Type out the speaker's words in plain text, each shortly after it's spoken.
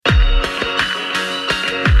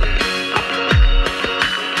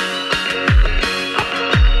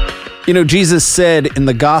Jesus said in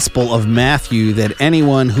the Gospel of Matthew that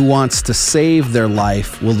anyone who wants to save their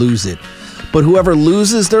life will lose it, but whoever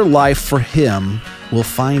loses their life for him will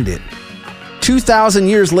find it. 2,000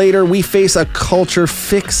 years later, we face a culture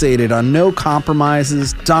fixated on no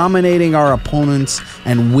compromises, dominating our opponents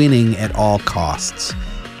and winning at all costs.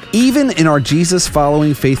 Even in our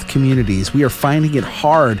Jesus-following faith communities, we are finding it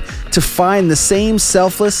hard to find the same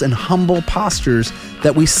selfless and humble postures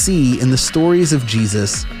that we see in the stories of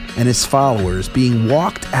Jesus and his followers being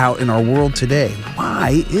walked out in our world today.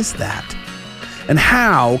 Why is that? And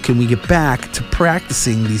how can we get back to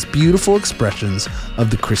practicing these beautiful expressions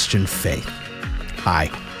of the Christian faith?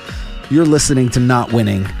 Hi, you're listening to Not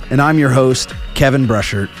Winning, and I'm your host, Kevin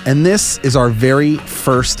Bruchert, and this is our very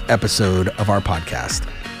first episode of our podcast.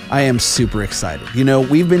 I am super excited.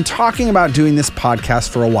 We've been talking about doing this podcast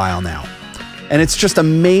for a while now, and it's just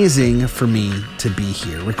amazing for me to be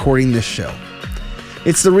here recording this show.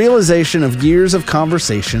 It's the realization of years of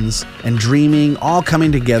conversations and dreaming all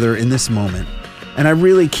coming together in this moment, and I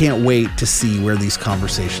really can't wait to see where these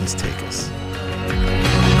conversations take us.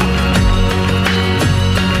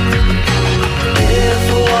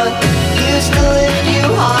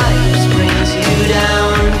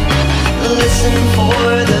 Listen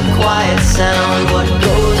for the quiet sound. What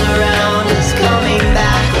goes around is coming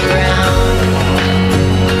back around.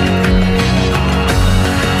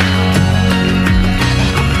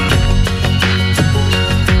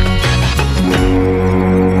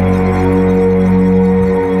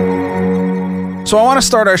 So I want to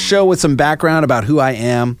start our show with some background about who I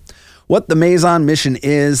am, what the Meizon Mission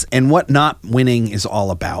is, and what Not Winning is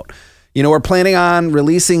all about. We're planning on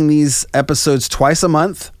releasing these episodes twice a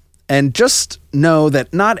month. And just know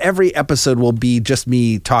that not every episode will be just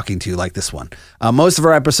me talking to you like this one. Most of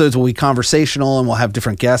our episodes will be conversational, and we'll have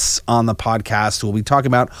different guests on the podcast. We'll be talking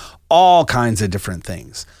about all kinds of different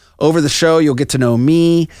things. Over the show, you'll get to know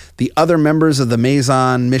me, the other members of the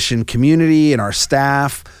Meizon Mission community and our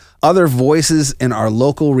staff, other voices in our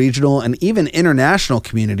local, regional, and even international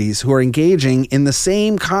communities who are engaging in the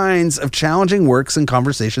same kinds of challenging works and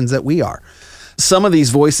conversations that we are. Some of these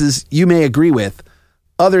voices you may agree with.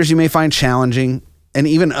 Others you may find challenging, and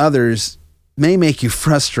even others may make you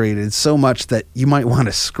frustrated so much that you might want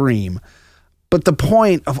to scream. But the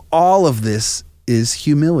point of all of this is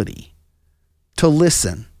humility. To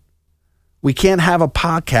listen. We can't have a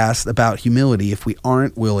podcast about humility if we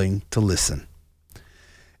aren't willing to listen.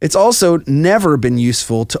 It's also never been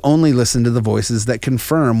useful to only listen to the voices that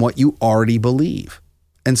confirm what you already believe.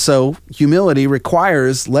 And so humility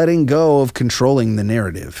requires letting go of controlling the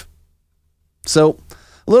narrative. So,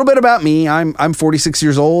 a little bit about me. I'm 46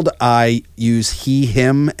 years old. I use he,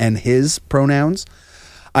 him, and his pronouns.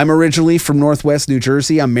 I'm originally from Northwest New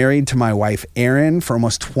Jersey. I'm married to my wife, Erin, for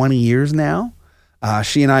almost 20 years now.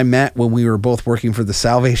 She and I met when we were both working for the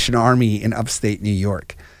Salvation Army in upstate New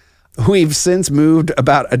York. We've since moved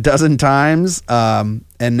about a dozen times, and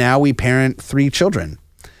now we parent 3 children.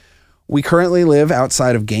 We currently live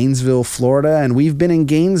outside of Gainesville, Florida, and we've been in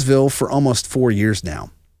Gainesville for almost 4 years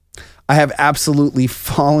now. I have absolutely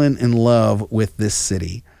fallen in love with this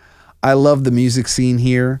city. I love the music scene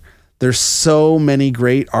here. There's so many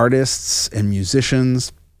great artists and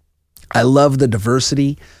musicians. I love the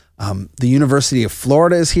diversity. The University of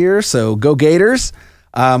Florida is here, so go Gators.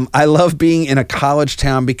 I love being in a college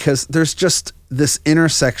town because there's just this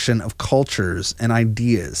intersection of cultures and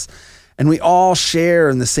ideas, and we all share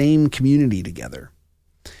in the same community together.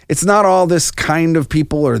 It's not all this kind of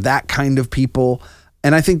people or that kind of people.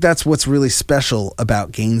 And I think that's what's really special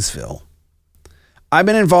about Gainesville. I've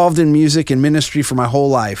been involved in music and ministry for my whole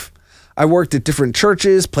life. I worked at different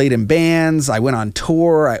churches, played in bands, I went on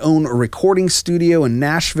tour, I own a recording studio in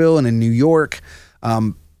Nashville and in New York.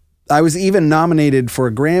 I was even nominated for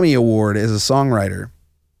a Grammy Award as a songwriter.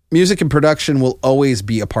 Music and production will always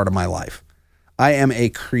be a part of my life. I am a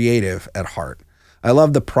creative at heart. I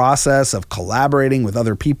love the process of collaborating with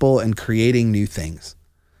other people and creating new things.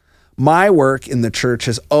 My work in the church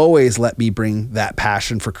has always let me bring that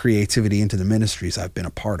passion for creativity into the ministries I've been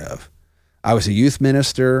a part of. I was a youth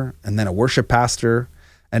minister and then a worship pastor,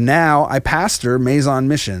 and now I pastor Meizon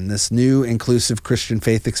Mission, this new inclusive Christian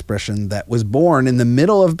faith expression that was born in the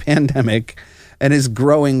middle of a pandemic and is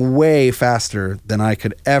growing way faster than I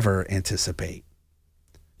could ever anticipate.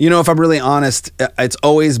 If I'm really honest, it's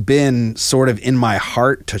always been sort of in my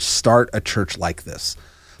heart to start a church like this.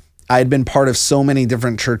 I had been part of so many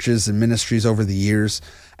different churches and ministries over the years.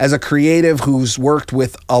 As a creative who's worked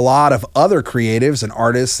with a lot of other creatives and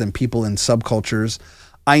artists and people in subcultures,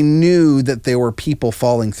 I knew that there were people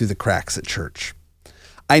falling through the cracks at church.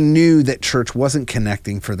 I knew that church wasn't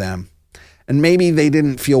connecting for them. And maybe they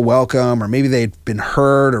didn't feel welcome, or maybe they'd been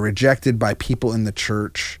hurt or rejected by people in the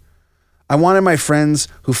church. I wanted my friends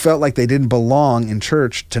who felt like they didn't belong in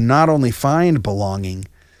church to not only find belonging,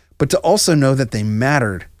 but to also know that they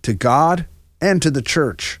mattered to God and to the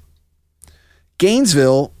church.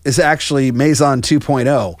 Gainesville is actually Meizon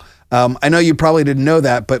 2.0. I know you probably didn't know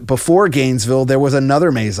that, but before Gainesville, there was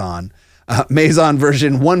another Meizon, Meizon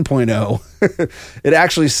version 1.0. It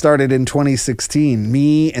actually started in 2016.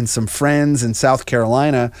 Me and some friends in South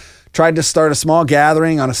Carolina tried to start a small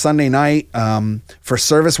gathering on a Sunday night for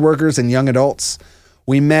service workers and young adults.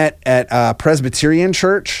 We met at a Presbyterian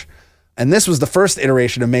church, and this was the first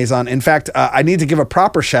iteration of Meizon. In fact, I need to give a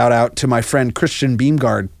proper shout out to my friend Christian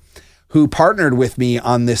Beamgard, who partnered with me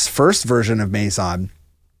on this first version of Meizon.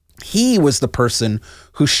 He was the person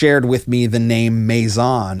who shared with me the name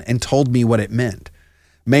Meizon and told me what it meant.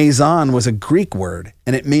 Meizon was a Greek word,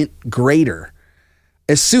 and it meant greater.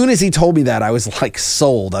 As soon as he told me that, I was like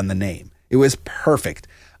sold on the name. It was perfect.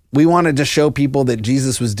 We wanted to show people that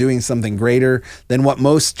Jesus was doing something greater than what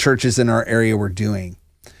most churches in our area were doing.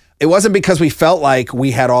 It wasn't because we felt like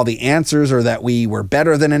we had all the answers or that we were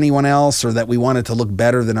better than anyone else or that we wanted to look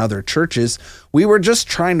better than other churches. We were just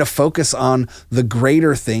trying to focus on the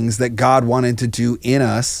greater things that God wanted to do in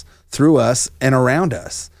us, through us, and around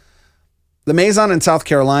us. The Meizon in South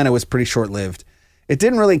Carolina was pretty short-lived. It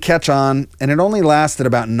didn't really catch on, and it only lasted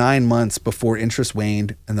about 9 months before interest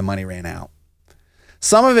waned and the money ran out.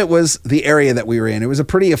 Some of it was the area that we were in. It was a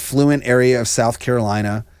pretty affluent area of South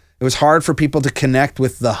Carolina. It was hard for people to connect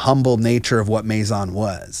with the humble nature of what Meizon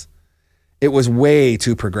was. It was way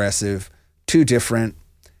too progressive, too different,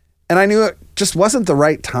 and I knew it just wasn't the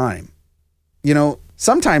right time. You know,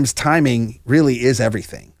 sometimes timing really is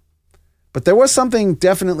everything. But there was something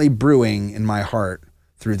definitely brewing in my heart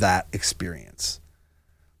through that experience.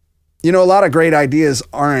 You know, a lot of great ideas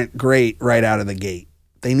aren't great right out of the gate.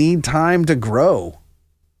 They need time to grow.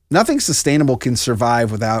 Nothing sustainable can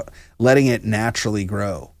survive without letting it naturally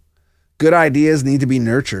grow. Good ideas need to be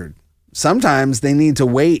nurtured. Sometimes they need to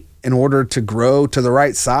wait in order to grow to the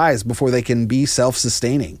right size before they can be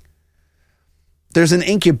self-sustaining. There's an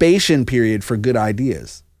incubation period for good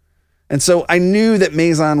ideas. And so I knew that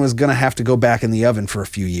Meizon was going to have to go back in the oven for a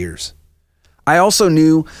few years. I also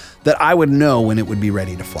knew that I would know when it would be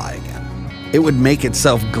ready to fly again. It would make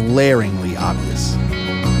itself glaringly obvious.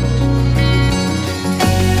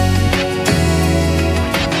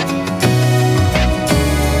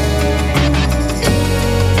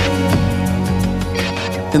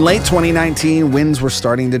 In late 2019, winds were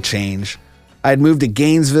starting to change. I had moved to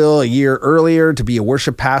Gainesville a year earlier to be a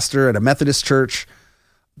worship pastor at a Methodist church.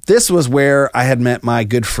 This was where I had met my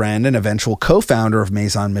good friend and eventual co-founder of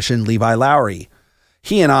Meizon Mission, Levi Lowry.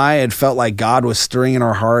 He and I had felt like God was stirring in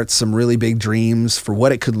our hearts some really big dreams for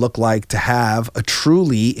what it could look like to have a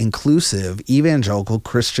truly inclusive evangelical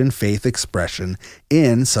Christian faith expression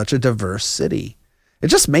in such a diverse city. It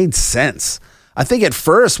just made sense. I think at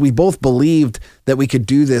first we both believed that we could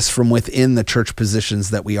do this from within the church positions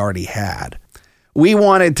that we already had. We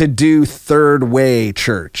wanted to do third way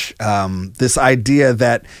church. This idea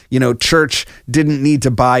that, church didn't need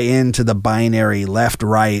to buy into the binary left,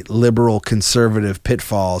 right, liberal, conservative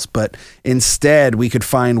pitfalls, but instead we could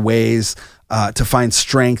find ways to find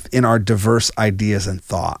strength in our diverse ideas and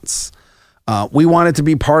thoughts. We wanted to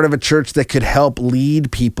be part of a church that could help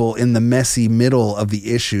lead people in the messy middle of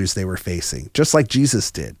the issues they were facing, just like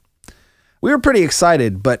Jesus did. We were pretty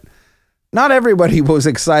excited, but not everybody was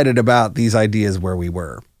excited about these ideas where we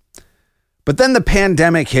were. But then the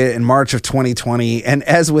pandemic hit in March of 2020, and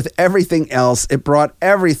as with everything else, it brought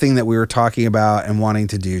everything that we were talking about and wanting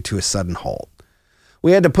to do to a sudden halt.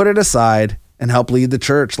 We had to put it aside and help lead the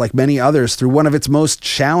church, like many others, through one of its most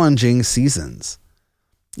challenging seasons.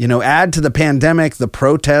 Add to the pandemic the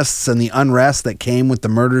protests and the unrest that came with the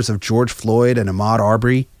murders of George Floyd and Ahmaud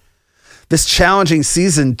Arbery. This challenging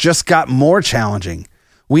season just got more challenging.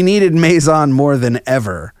 We needed Meizon more than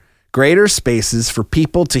ever. Greater spaces for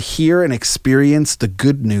people to hear and experience the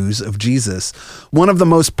good news of Jesus. One of the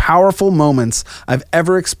most powerful moments I've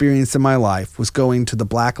ever experienced in my life was going to the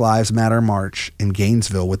Black Lives Matter march in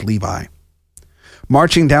Gainesville with Levi.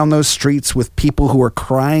 Marching down those streets with people who were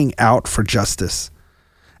crying out for justice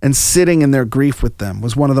and sitting in their grief with them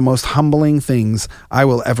was one of the most humbling things I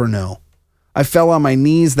will ever know. I fell on my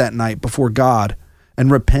knees that night before God and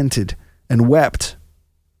repented and wept.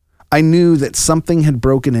 I knew that something had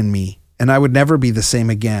broken in me and I would never be the same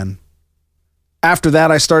again. After that,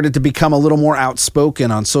 I started to become a little more outspoken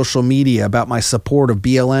on social media about my support of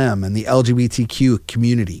BLM and the LGBTQ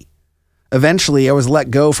community. Eventually, I was let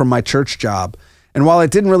go from my church job, and while it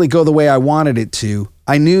didn't really go the way I wanted it to,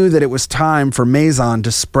 I knew that it was time for Meizon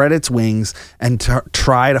to spread its wings and to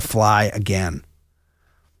try to fly again.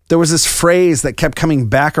 There was this phrase that kept coming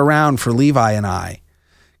back around for Levi and I.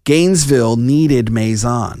 Gainesville needed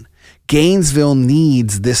Meizon. Gainesville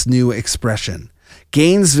needs this new expression.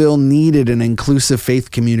 Gainesville needed an inclusive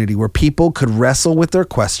faith community where people could wrestle with their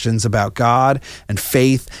questions about God and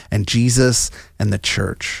faith and Jesus and the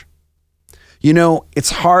church. You know,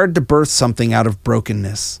 it's hard to birth something out of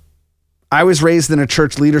brokenness. I was raised in a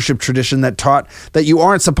church leadership tradition that taught that you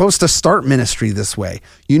aren't supposed to start ministry this way.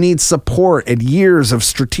 You need support and years of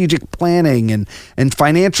strategic planning and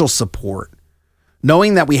financial support.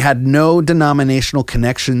 Knowing that we had no denominational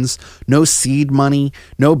connections, no seed money,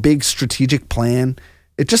 no big strategic plan,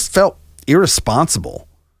 it just felt irresponsible.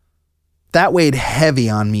 That weighed heavy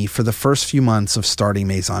on me for the first few months of starting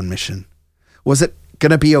Meizon Mission. Was it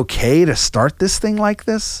going to be okay to start this thing like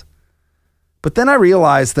this? But then I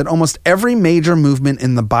realized that almost every major movement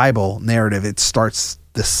in the Bible narrative, it starts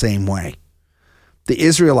the same way. The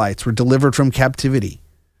Israelites were delivered from captivity.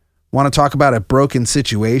 Want to talk about a broken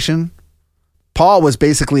situation? Paul was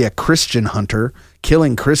basically a Christian hunter,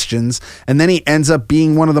 killing Christians, and then he ends up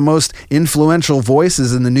being one of the most influential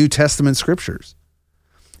voices in the New Testament scriptures.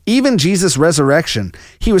 Even Jesus' resurrection,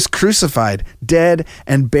 he was crucified, dead,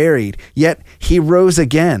 and buried, yet he rose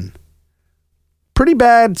again. Pretty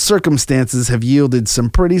bad circumstances have yielded some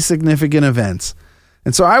pretty significant events,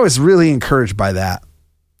 and so I was really encouraged by that.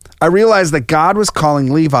 I realized that God was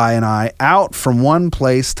calling Levi and I out from one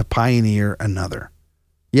place to pioneer another.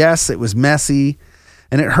 Yes, it was messy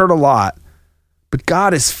and it hurt a lot, but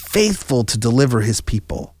God is faithful to deliver his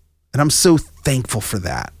people, and I'm so thankful for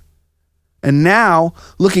that. And now,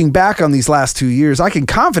 looking back on these last 2 years, I can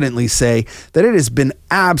confidently say that it has been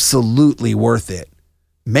absolutely worth it.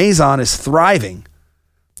 Meizon is thriving.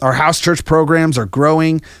 Our house church programs are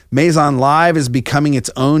growing. Meizon Live is becoming its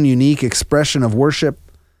own unique expression of worship.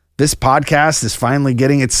 This podcast is finally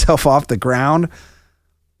getting itself off the ground.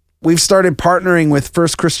 We've started partnering with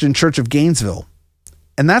First Christian Church of Gainesville,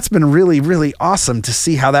 and that's been really, really awesome to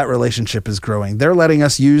see how that relationship is growing. They're letting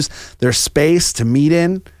us use their space to meet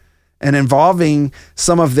in and involving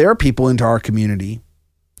some of their people into our community.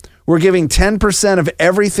 We're giving 10% of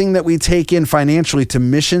everything that we take in financially to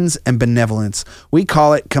missions and benevolence. We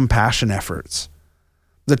call it compassion efforts.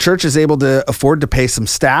 The church is able to afford to pay some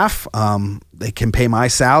staff. They can pay my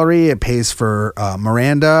salary. It pays for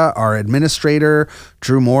Miranda, our administrator,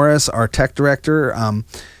 Drew Morris, our tech director.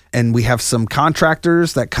 And we have some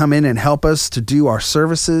contractors that come in and help us to do our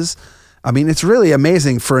services. I mean, it's really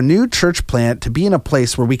amazing for a new church plant to be in a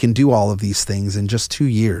place where we can do all of these things in just 2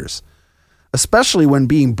 years, especially when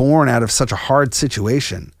being born out of such a hard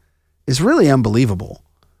situation is really unbelievable.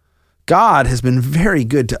 God has been very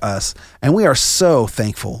good to us, and we are so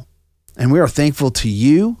thankful. And we are thankful to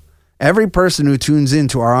you, every person who tunes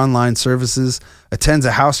into our online services, attends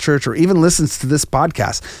a house church, or even listens to this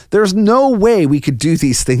podcast. There's no way we could do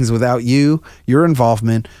these things without you, your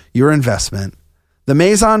involvement, your investment. The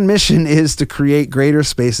Meizon mission is to create greater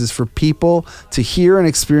spaces for people to hear and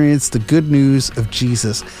experience the good news of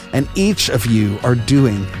Jesus, and each of you are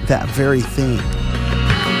doing that very thing.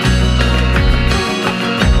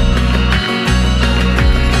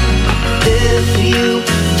 If you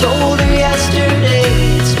told her yesterday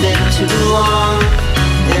it's been too long,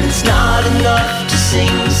 and it's not enough to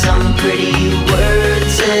sing some pretty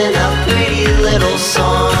words in a pretty little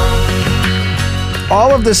song.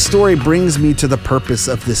 All of this story brings me to the purpose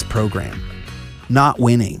of this program, not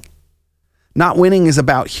winning. Not winning is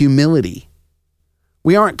about humility.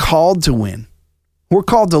 We aren't called to win. We're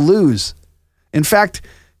called to lose. In fact,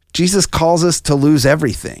 Jesus calls us to lose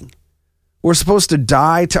everything. We're supposed to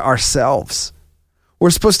die to ourselves.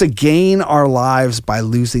 We're supposed to gain our lives by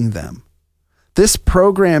losing them. This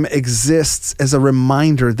program exists as a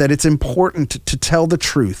reminder that it's important to tell the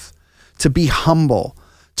truth, to be humble,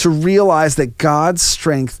 to realize that God's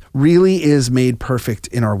strength really is made perfect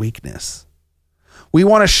in our weakness. We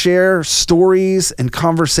want to share stories and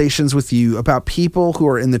conversations with you about people who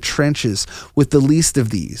are in the trenches with the least of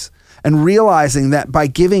these, and realizing that by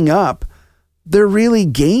giving up, they're really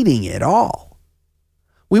gaining it all.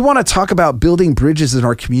 We want to talk about building bridges in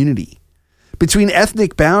our community, between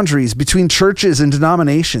ethnic boundaries, between churches and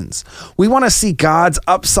denominations. We want to see God's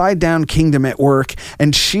upside down kingdom at work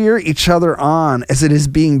and cheer each other on as it is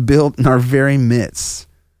being built in our very midst.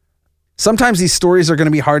 Sometimes these stories are going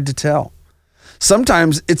to be hard to tell.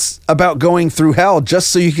 Sometimes it's about going through hell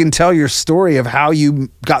just so you can tell your story of how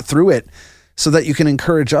you got through it so that you can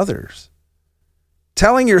encourage others.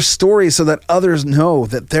 Telling your story so that others know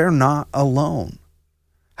that they're not alone.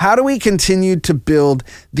 How do we continue to build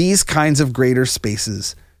these kinds of greater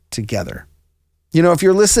spaces together? You know, if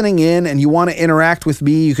you're listening in and you want to interact with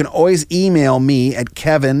me, you can always email me at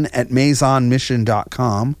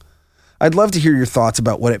kevin@meizonmission.com. I'd love to hear your thoughts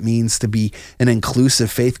about what it means to be an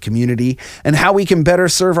inclusive faith community and how we can better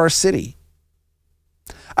serve our city.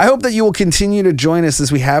 I hope that you will continue to join us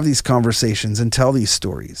as we have these conversations and tell these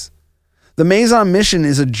stories. The Meizon Mission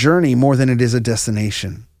is a journey more than it is a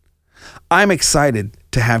destination. I'm excited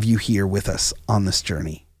to have you here with us on this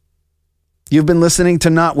journey. You've been listening to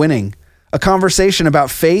Not Winning, a conversation about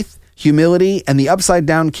faith, humility, and the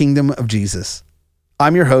upside-down kingdom of Jesus.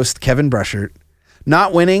 I'm your host, Kevin Bruchert.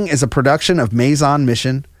 Not Winning is a production of Meizon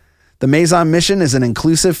Mission. The Meizon Mission is an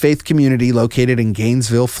inclusive faith community located in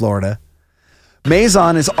Gainesville, Florida.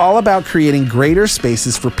 Meizon is all about creating greater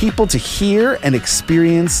spaces for people to hear and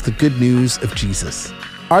experience the good news of Jesus.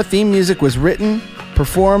 Our theme music was written,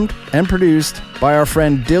 performed, and produced by our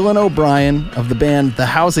friend Dylan O'Brien of the band The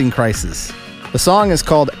Housing Crisis. The song is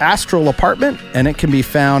called Astral Apartment, and it can be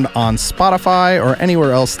found on Spotify or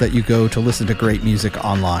anywhere else that you go to listen to great music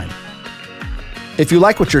online. If you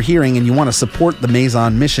like what you're hearing and you want to support the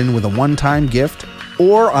Meizon Mission with a one-time gift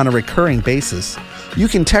or on a recurring basis, you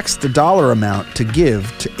can text the dollar amount to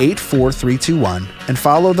give to 84321 and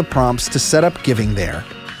follow the prompts to set up giving there.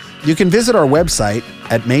 You can visit our website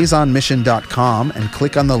at meizonmission.com and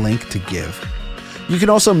click on the link to give. You can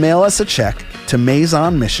also mail us a check to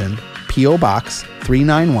Meizon Mission, P.O. Box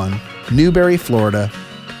 391, Newberry, Florida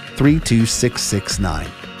 32669.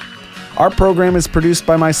 Our program is produced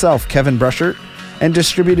by myself, Kevin Bruchert, and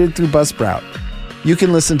distributed through Buzzsprout. You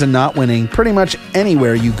can listen to Not Winning pretty much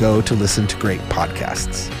anywhere you go to listen to great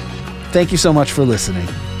podcasts. Thank you so much for listening.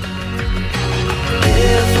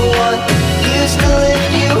 If what used to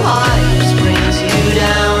lift you high just brings you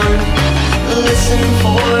down, listen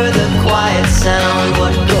for the quiet sound.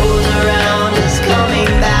 What